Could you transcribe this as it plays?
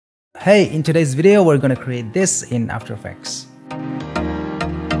Hey, in today's video, we're gonna create this in After Effects.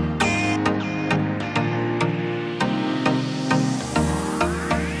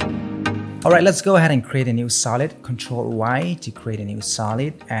 Alright, let's go ahead and create a new solid. Ctrl Y to create a new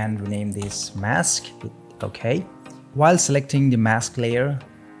solid and rename this mask. Hit OK. While selecting the mask layer,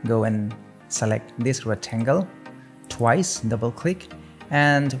 go and select this rectangle twice, double click,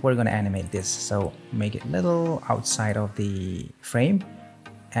 and we're gonna animate this. So make it a little outside of the frame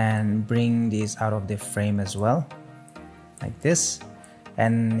and bring this out of the frame as well, like this,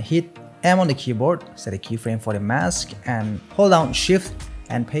 and hit M on the keyboard, set a keyframe for the mask, and hold down Shift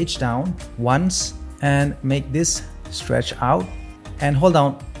and page down once and make this stretch out, and hold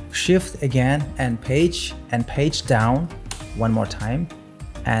down Shift again and page down one more time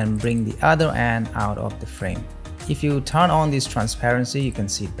and bring the other end out of the frame. If you turn on this transparency, you can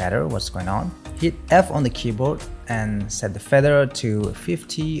see better what's going on. Hit F on the keyboard and set the feather to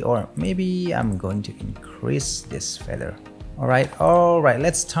 50, or maybe I'm going to increase this feather. Alright,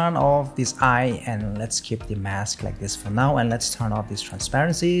 let's turn off this eye and let's keep the mask like this for now, and let's turn off this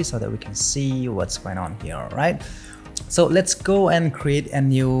transparency so that we can see what's going on here. Alright, so let's go and create a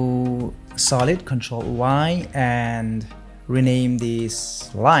new solid. Ctrl Y and rename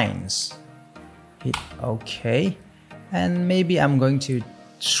these lines. Hit OK, and maybe I'm going to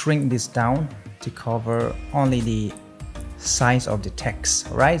shrink this down to cover only the size of the text.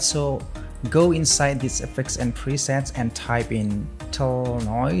 Right, so go inside these effects and presets and type in Tull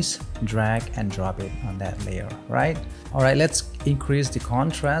Noise, drag and drop it on that layer. Right, alright, let's increase the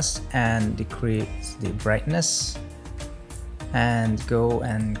contrast and decrease the brightness, and go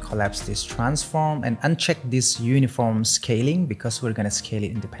and collapse this transform and uncheck this uniform scaling because we're gonna scale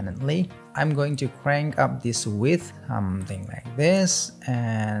it independently. I'm going to crank up this width, something like this,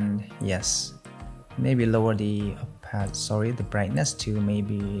 and yes, maybe lower the the brightness to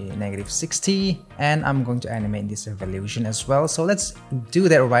maybe -60, and I'm going to animate this evolution as well. So let's do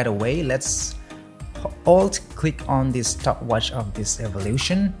that right away. Let's alt click on this stopwatch of this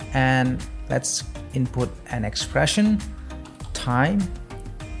evolution and let's input an expression. Time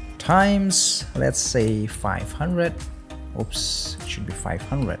times, let's say 500. Oops, it should be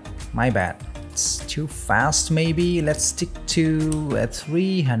 500. My bad. It's too fast maybe. Let's stick to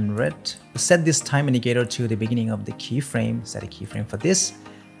 300. Set this time indicator to the beginning of the keyframe. Set a keyframe for this.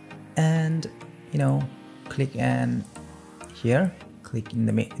 And click and here. Click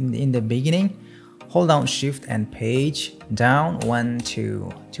in the beginning. Hold down Shift and page down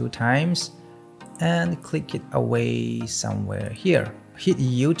 2 times. And click it away somewhere here. Hit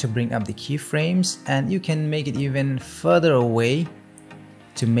U to bring up the keyframes, and you can make it even further away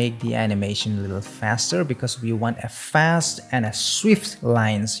to make the animation a little faster because we want a fast and a swift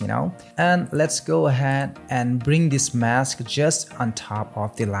lines, And let's go ahead and bring this mask just on top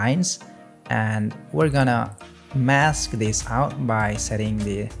of the lines, and we're gonna mask this out by setting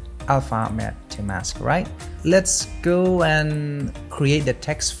the alpha matte to mask. Right, let's go and create the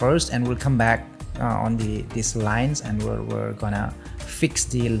text first, and we'll come back on these lines, and we're gonna fix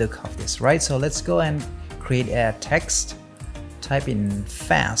the look of this. Right, so let's go and create a text. Type in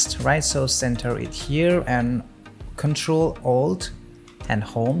fast. Right, so center it here and Control Alt and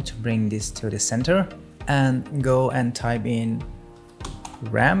Home to bring this to the center, and go and type in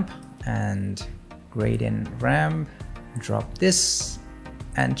ramp and gradient ramp. Drop this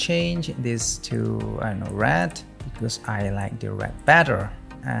and change this to red because I like the red better,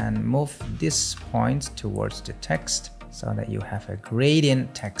 and move this point towards the text so that you have a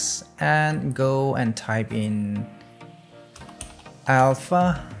gradient text, and go and type in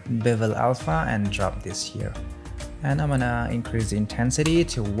alpha, bevel alpha, and drop this here. And I'm gonna increase the intensity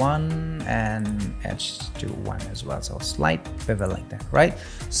to 1 and edge to 1 as well, so slight bevel like that. Right,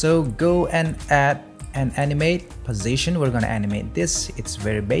 so go and add and animate position. We're gonna animate this. It's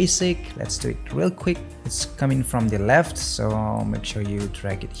very basic. Let's do it real quick. It's coming from the left, so make sure you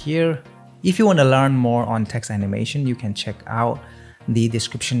drag it here. If you want to learn more on text animation, you can check out the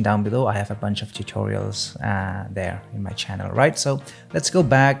description down below. I have a bunch of tutorials there in my channel. Right, so let's go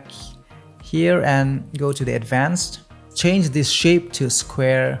back here and go to the advanced. Change this shape to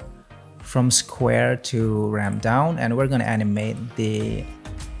square, from square to ramp down, and we're gonna animate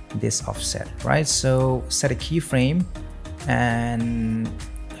this offset. Right, so set a keyframe and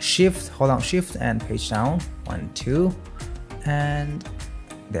hold down Shift and page down 1, 2, and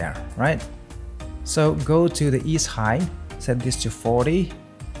there. Right, so go to the ease high, set this to 40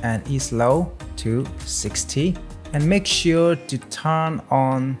 and ease low to 60, and make sure to turn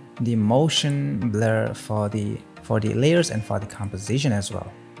on the motion blur for the layers and for the composition as well.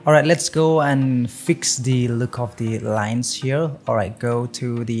 Alright, let's go and fix the look of the lines here. Alright, go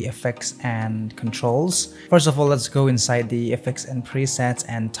to the effects and controls. First of all, let's go inside the effects and presets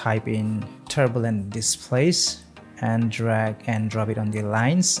and type in turbulent displace and drag and drop it on the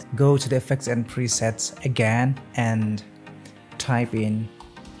lines. Go to the effects and presets again and type in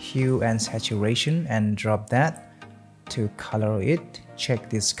hue and saturation and drop that to color it. Check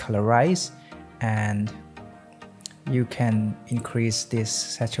this colorize and you can increase this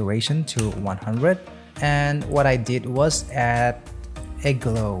saturation to 100. And what I did was add a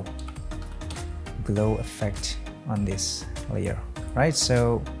glow effect on this layer, right?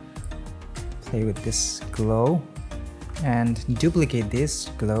 So play with this glow and duplicate this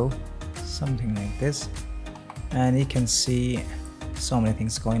glow, something like this, and you can see so many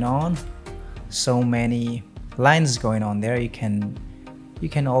things going on, so many lines going on there. You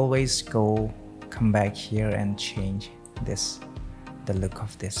can always come back here and change the look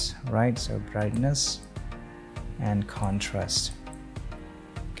of this, right? So brightness and contrast,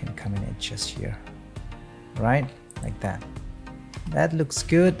 you can come and adjust here, right? Like that. That looks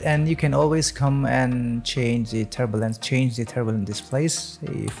good. And you can always come and change the turbulence, displace,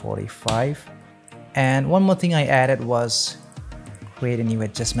 say 45. And one more thing I added was create a new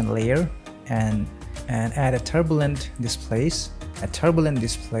adjustment layer and add a turbulent displace on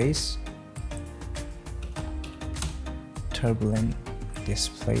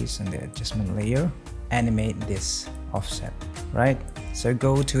the adjustment layer. Animate this offset, right? So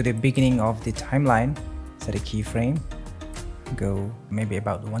go to the beginning of the timeline, set a keyframe, go maybe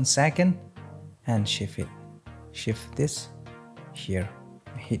about 1 second and shift this here.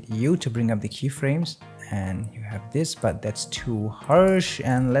 Hit U to bring up the keyframes and you have this, but that's too harsh,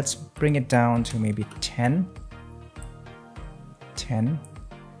 and let's bring it down to maybe 10.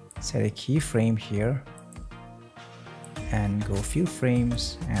 Set a keyframe here and go a few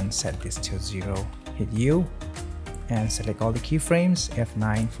frames and set this to 0. Hit U and select all the keyframes,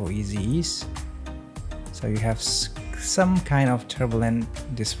 F9 for easy ease. So you have some kind of turbulent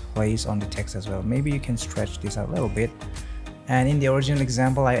displace on the text as well. Maybe you can stretch this out a little bit. And in the original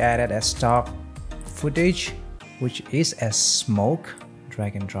example, I added a stock footage, which is a smoke.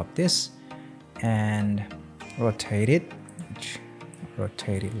 Drag and drop this and rotate it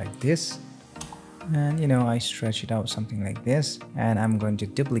like this. And I stretch it out something like this, and I'm going to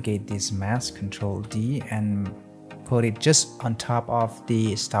duplicate this mask, Control D, and put it just on top of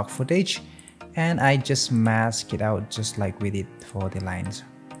the stock footage, and I just mask it out just like we did for the lines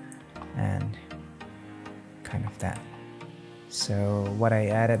and kind of that. So what I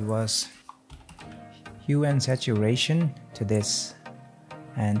added was hue and saturation to this,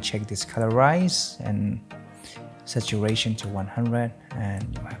 and check this colorize and saturation to 100, and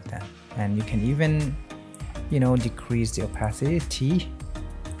you have that. And you can even decrease the opacity T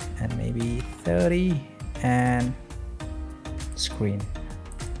and maybe 30 and screen.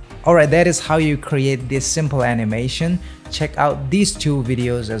 Alright, that is how you create this simple animation. Check out these 2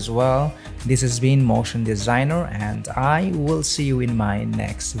 videos as well. This has been Motion Designer, and I will see you in my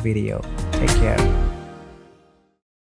next video. Take care.